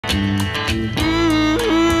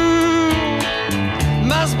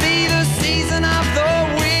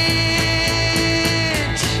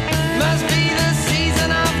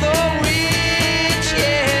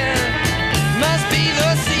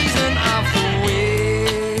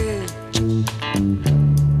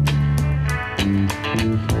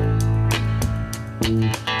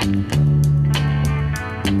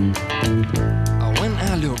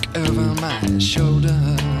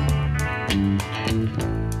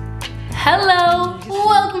Hello,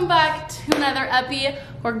 welcome back to another epi.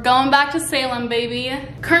 We're going back to Salem, baby.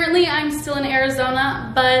 Currently, I'm still in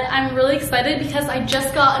Arizona, but I'm really excited because I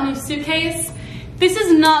just got a new suitcase. This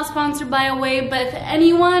is not sponsored by Away, but if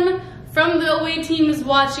anyone from the Away team is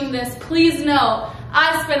watching this, please know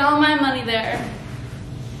I spent all my money there.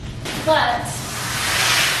 But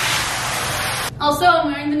also,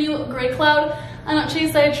 I'm wearing the new Gray Cloud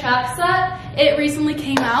Chase track set. It recently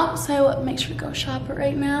came out, so make sure to go shop it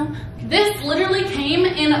right now. This literally came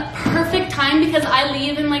in perfect time because I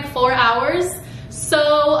leave in like 4 hours,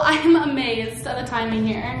 so I'm amazed at the timing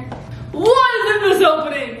here. What is in this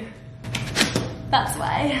opening? That's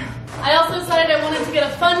why. I also decided I wanted to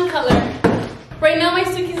get a fun color. Right now my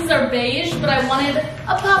suitcases are beige, but I wanted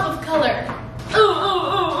a pop of color.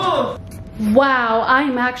 Ooh. Wow,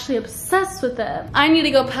 I'm actually obsessed with it. I need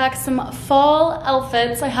to go pack some fall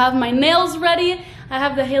outfits. I have my nails ready. I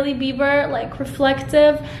have the Hailey Bieber like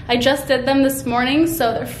reflective. I just did them this morning,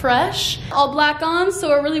 so they're fresh. All black on, so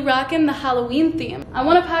we're really rocking the Halloween theme. I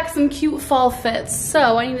want to pack some cute fall fits,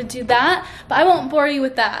 so I need to do that, but I won't bore you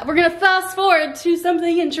with that. We're gonna fast forward to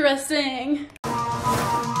something interesting.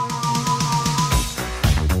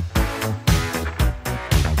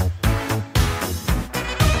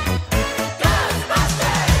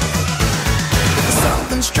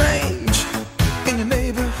 Strange in your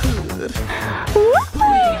neighborhood. We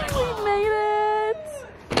made it!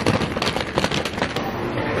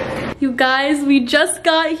 You guys, we just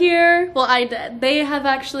got here. Well, I did. They have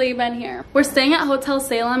actually been here. We're staying at Hotel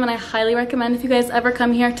Salem, and I highly recommend if you guys ever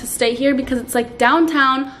come here to stay here because it's like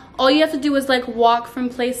downtown. All you have to do is like walk from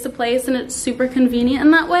place to place, and it's super convenient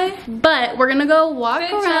in that way. But we're gonna go walk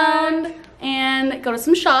around and go to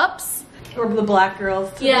some shops. Or the black girls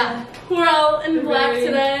today. Yeah, we're all in black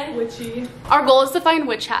today. Witchy. Our goal is to find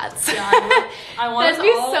witch hats. Yeah, I want That'd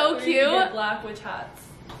be so cute. Get black witch hats.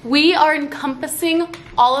 We are encompassing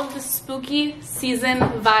all of the spooky season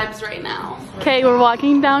vibes right now. Okay, we're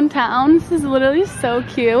walking downtown. This is literally so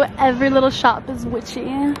cute. Every little shop is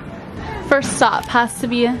witchy. First stop has to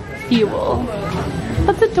be Fuel.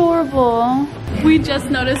 That's adorable. We just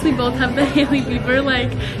noticed we both have the Hailey Bieber like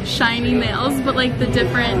shiny nails, but like the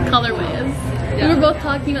different colorways. Yeah. We were both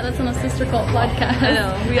talking about this on a Sister Cult podcast. I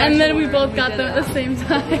know. And then we both got them at the same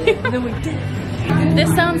time. And then we did. This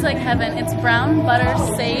sounds like heaven. It's brown butter,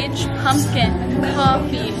 sage, pumpkin,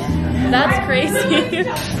 coffee. That's crazy.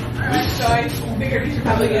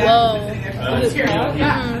 Whoa.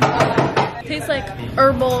 Tastes like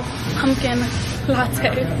herbal pumpkin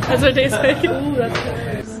latte. That's what it tastes like. Ooh, that's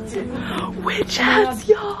good. Witch hats,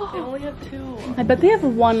 y'all. They only have 2. I bet they have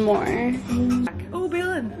one more. Oh,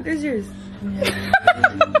 Balin, there's yours.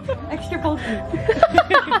 Extra bulky.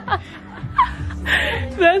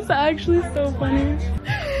 That's actually so funny.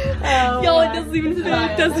 Oh, y'all, it doesn't even fit.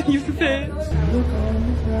 It doesn't even fit.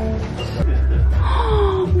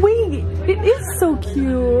 Wait, it is so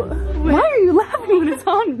cute. Why are you laughing when it's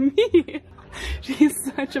on me? She's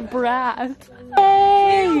such a brat.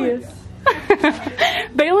 Hey!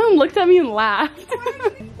 Balin looked at me and laughed.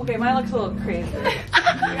 Okay, mine looks a little crazy.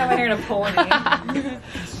 I got my hair in a pony.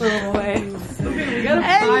 For a little way. Okay, we gotta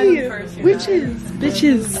buy them first. Witches,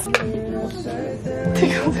 bitches.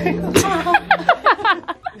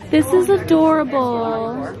 This is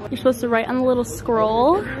adorable. You're supposed to write on the little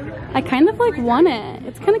scroll. I kind of like want it.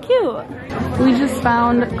 It's kind of cute. We just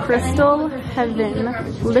found Crystal Heaven.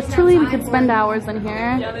 Literally, we could spend hours in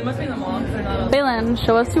here. Yeah, they must be in the mall. Balin,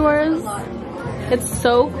 show us yours. It's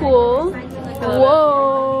so cool.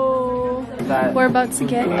 Whoa. We're about to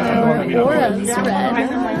get our auras read.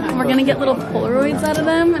 We're gonna get little Polaroids out of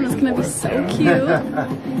them, and it's gonna be so cute.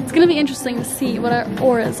 It's gonna be interesting to see what our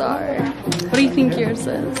auras are. What do you think yours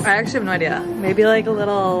is? I actually have no idea. Maybe like a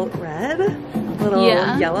little red? A little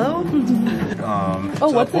yellow? So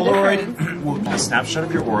what's a Polaroid the will a snapshot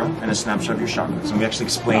of your aura and a snapshot of your chakras, and we actually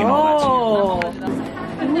explain all that to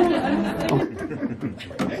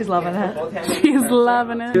you. She's loving it. She's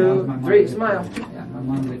loving it. 2, 3, smile.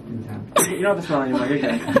 You don't have to smile anymore, you're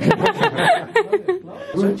good.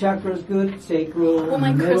 Root chakra is good, sacral. Will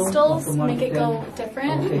my crystals make it go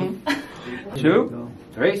different? 2,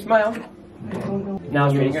 3, smile. Now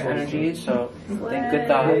draining your energy, so think good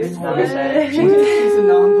thoughts. Namaste. She's a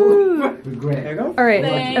non-believer. There you go. Alright,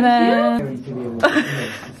 and then...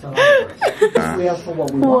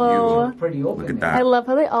 Whoa. Look at that. I love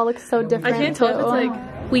how they all look so different. I can't tell if it's like...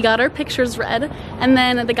 We got our pictures read, and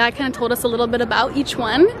then the guy kind of told us a little bit about each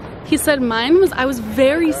one. He said mine was, I was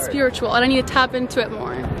very spiritual, and I need to tap into it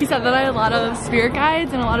more. He said that I had a lot of spirit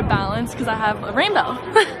guides and a lot of balance because I have a rainbow.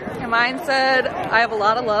 mine said, I have a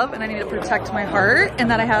lot of love and I need to protect my heart, and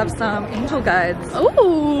that I have some angel guides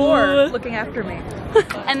for looking after me.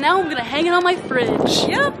 And now I'm gonna hang it on my fridge.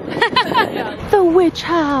 Yep. The witch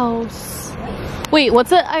house. Wait,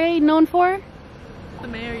 what's it I known for? The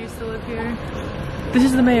mayor used to live here. This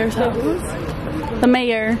is the mayor's house. The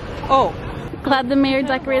mayor. Oh. Glad the mayor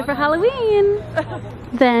decorated for Halloween.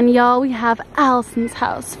 Then y'all, we have Allison's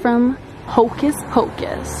house from Hocus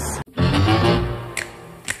Pocus.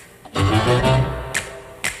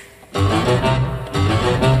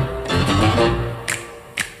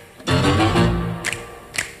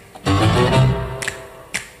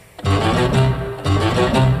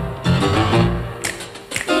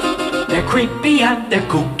 They're creepy and they're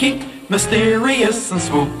kooky, mysterious and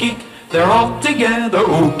spooky. They're all together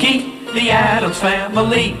ooky, the Addams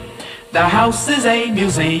Family. Their house is a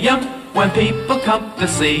museum. When people come to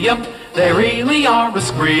see them, they really are a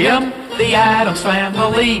scream. The Addams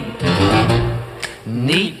Family.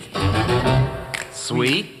 Neat.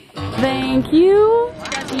 Sweet. Thank you.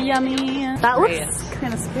 Yummy. That looks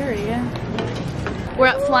kind of scary. We're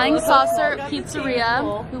at Flying Saucer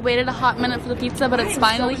Pizzeria. We waited a hot minute for the pizza, but it's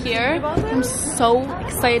finally here. I'm so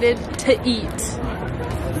excited to eat.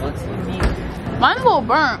 Mine's a little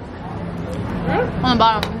burnt on the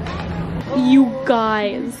bottom. You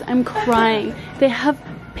guys, I'm crying. They have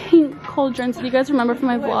pink cauldrons. If you guys remember from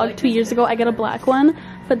my vlog 2 years ago, I got a black one,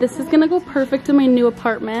 but this is gonna go perfect in my new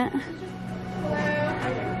apartment.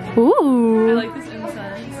 Ooh. I like this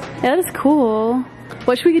incense. That is cool.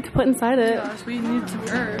 What should we get to put inside it? Gosh, we need some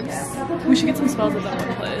herbs. We should get some spells at that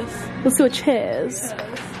one place. Let's do a chiz.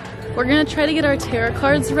 We're gonna try to get our tarot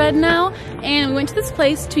cards read now, and we went to this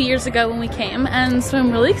place 2 years ago when we came, and so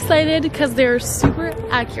I'm really excited because they're super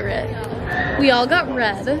accurate. We all got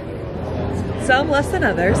read. Some less than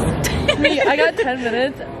others. Me, I got 10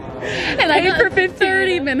 minutes. And I got for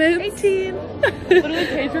 30 minutes. 18. Literally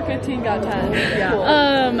paid for 15, got 10. Yeah.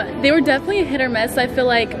 Cool. They were definitely a hit or miss. I feel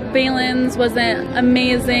like Balin's wasn't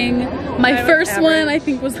amazing. My first one I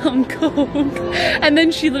think was on coke. And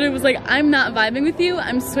then she literally was like, I'm not vibing with you,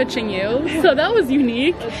 I'm switching you. So that was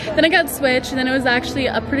unique. Then I got switched, and then it was actually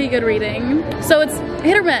a pretty good reading. So it's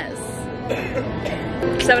hit or miss.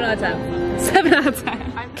 7 out of 10. 7 out of 10.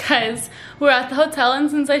 Guys, we're at the hotel, and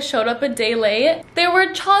since I showed up a day late, there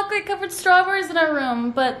were chocolate covered strawberries in our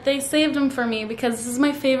room, but they saved them for me because this is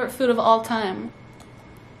my favorite food of all time.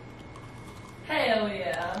 Hell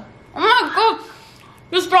yeah. Oh my god!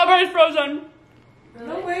 The strawberry's frozen.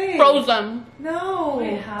 No way. Frozen. No.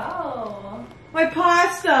 Wait, how? My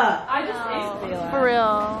pasta. I just ate it. For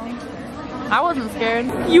real. I wasn't scared.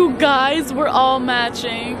 You guys were all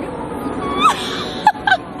matching.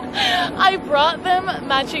 I brought them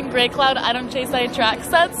matching Grey Cloud I Don't Chase, I Attract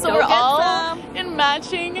sets, so we're all in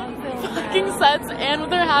matching fucking sets and with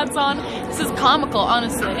their hats on. This is comical,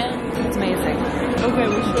 honestly. It's amazing. Okay,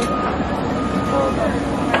 we should.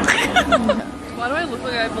 Why do I look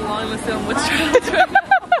like I belong in the Salem Witch Trials right now?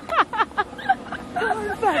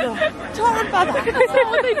 That's not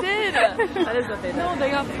what they did. That is what they did. No,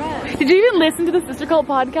 they got friends. Did you even listen to the Sister Cult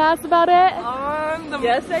podcast about it?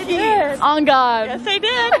 Yes, I did. On God. Yes, I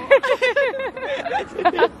did.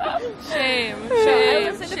 Shame. I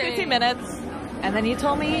listened to 15 minutes, and then you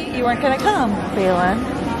told me you weren't gonna come, Phelan.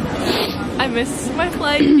 I missed my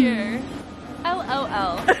flight here.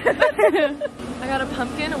 LOL. I got a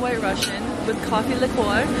pumpkin white Russian with coffee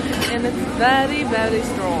liqueur, and it's very, very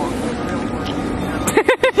strong.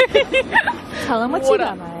 Tell them what you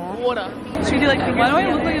got, Maya. Water. Should we do like, why do I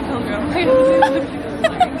look like a pilgrim?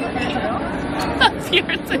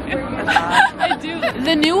 Seriously. I do.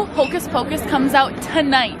 The new Hocus Pocus comes out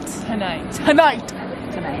tonight. Tonight.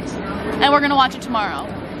 And we're gonna watch it tomorrow.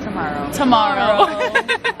 Tomorrow.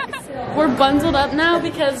 We're bundled up now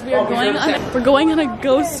because we're going on a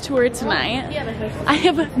ghost tour tonight. I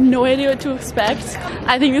have no idea what to expect.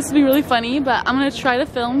 I think this will be really funny, but I'm gonna try to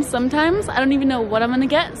film sometimes. I don't even know what I'm gonna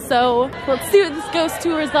get, so let's see what this ghost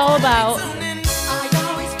tour is all about.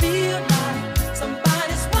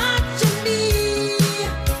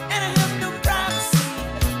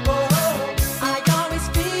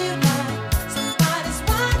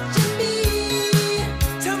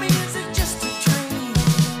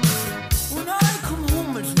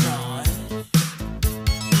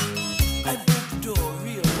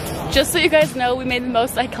 Just so you guys know, we made the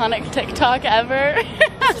most iconic TikTok ever.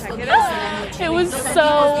 It was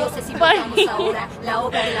so funny.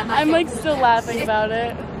 I'm like still laughing about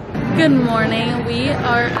it. Good morning. We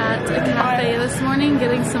are at a cafe this morning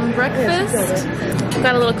getting some breakfast.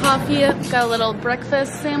 Got a little coffee, got a little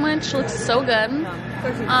breakfast sandwich. Looks so good.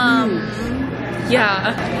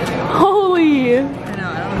 Yeah. Holy. I know, I don't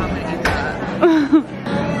know how many.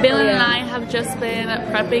 Balin and I have just been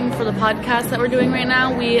prepping for the podcast that we're doing right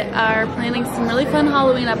now. We are planning some really fun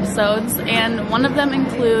Halloween episodes, and one of them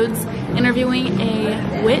includes interviewing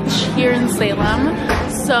a witch here in Salem.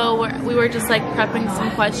 So we were just like prepping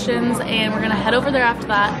some questions, and we're gonna head over there after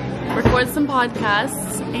that, record some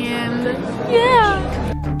podcasts, and yeah.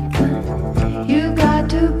 You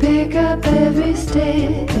got to pick up every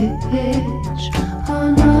stitch.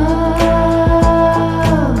 Oh no,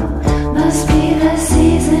 must be the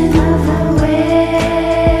season of the witch.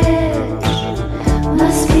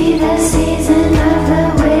 Must be the season of the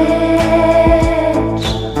witch.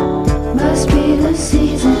 Must be the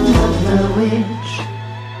season of the witch.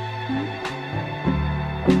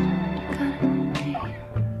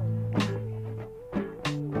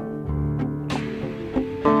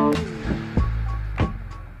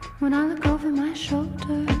 When I look over my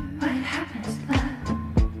shoulder, what happens there?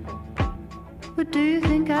 What do you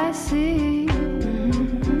think I see?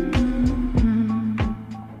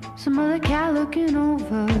 Some other cat looking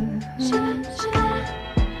over his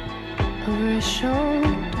shoulder.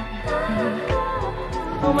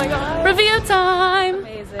 Oh my god. Review time!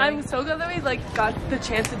 Amazing. I'm so glad that we like got the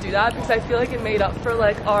chance to do that because I feel like it made up for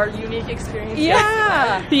like our unique experience.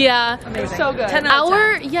 Yeah. Amazing. So good. 10 out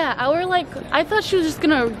of 10. Our like, I thought she was just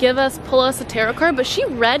gonna pull us a tarot card, but she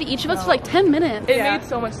read each of us for like 10 minutes. It made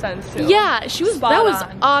so much sense too. Yeah, that was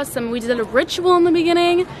awesome. We did a ritual in the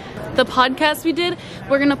beginning. The podcast we did,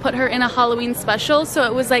 we're gonna put her in a Halloween special, so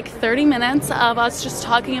it was like 30 minutes of us just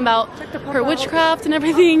talking about her witchcraft and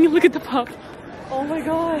everything. Look at the pup. Oh my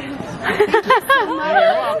god.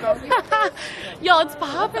 Yo, it's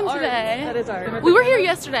popping today. That is art. We were here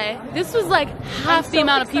yesterday. This was like half the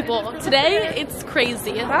amount of people. Today, it's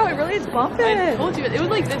crazy. Wow, it really is bumping. I told you, it was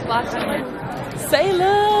like this last time.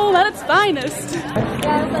 Salem at its finest.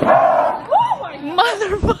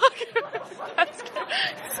 Motherfucker.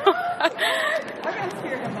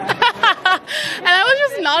 And I was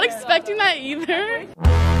just not expecting that either.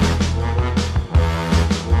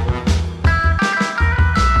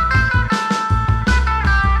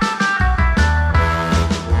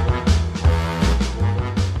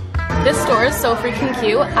 This store is so freaking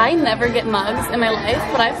cute. I never get mugs in my life,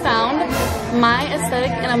 but I found my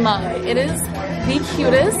aesthetic in a mug. It is the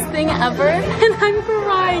cutest thing ever, and I'm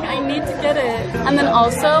crying. I need to get it. And then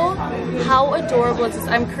also, how adorable is this?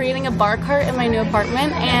 I'm creating a bar cart in my new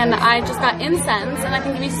apartment, and I just got incense, and I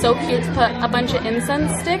think it'd be so cute to put a bunch of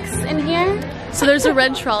incense sticks in here. So there's a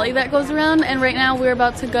red trolley that goes around, and right now we're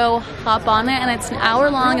about to go hop on it, and it's an hour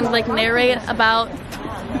long and like narrate about.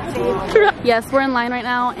 Yes, we're in line right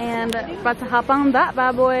now and about to hop on that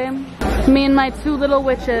bad boy. Me and my two little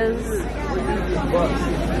witches.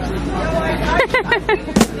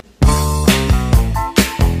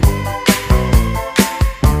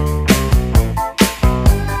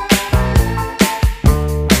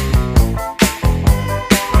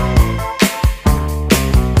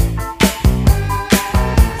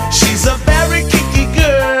 She's a very kinky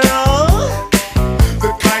girl,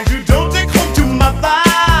 the kind you don't take home to mother.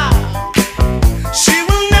 She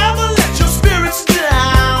will never let your spirits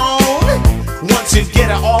down once you get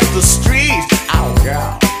her off the street. Oh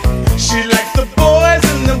girl, she likes the boys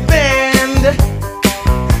in the band.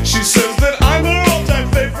 She says that I'm her all-time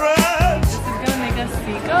favorite. This is gonna make us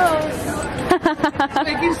see ghosts.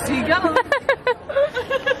 Make you see ghosts.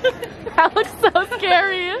 That looks so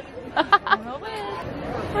scary.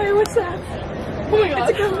 Hey, what's that? Oh my god.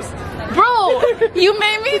 It's a ghost. Bro, you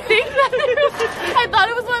made me think that I thought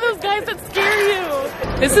it was one of those guys that scare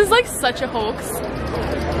you. This is like such a hoax.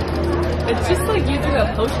 It's just like using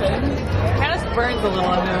a potion. It kind of burns a little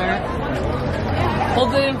under there.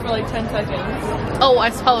 Hold it in for like 10 seconds. Oh, I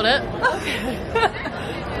swallowed it.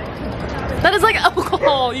 That is like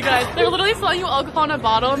alcohol, you guys. They're literally selling you alcohol in a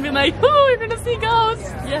bottle and being like, oh, you're gonna see ghosts.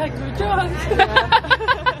 Yeah, good job.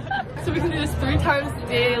 Yeah. So we can do this 3 times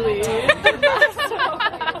daily.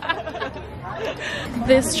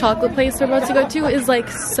 This chocolate place we're about to go to is like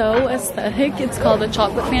so aesthetic. It's called the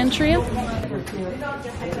Chocolate Pantry.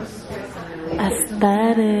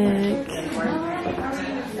 Aesthetic.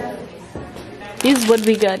 These would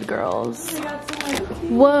be good, girls.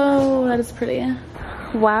 Whoa, that is pretty.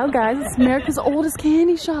 Wow, guys, it's America's oldest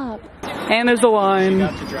candy shop. And there's a line.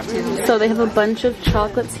 So they have a bunch of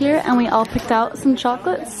chocolates here, and we all picked out some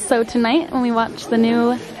chocolates. So tonight, when we watch the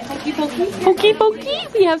new Hokey Pokey,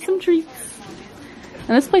 we have some treats.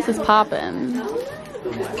 And this place is poppin'.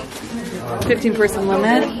 15-person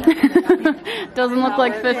limit. Doesn't look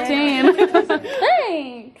like 15.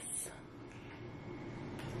 Thanks.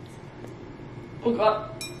 Oh god.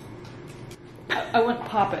 I wouldn't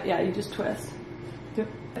pop it. Yeah, you just twist. Yep.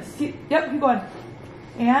 Yep, keep going.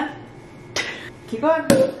 And keep going.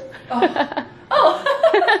 Oh.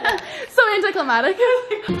 So anticlimactic.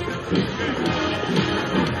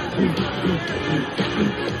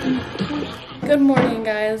 Good morning,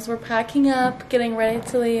 guys. We're packing up, getting ready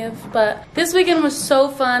to leave, but this weekend was so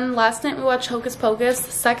fun. Last night we watched Hocus Pocus,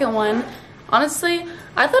 the second one. Honestly,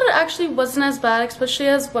 I thought it actually wasn't as bad, especially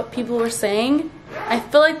as what people were saying. I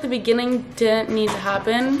feel like the beginning didn't need to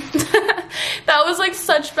happen. That was like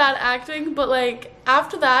such bad acting, but like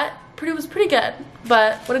after that, it was pretty good.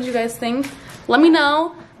 But what did you guys think? Let me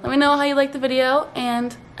know. Let me know how you liked the video,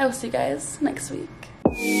 and I will see you guys next week.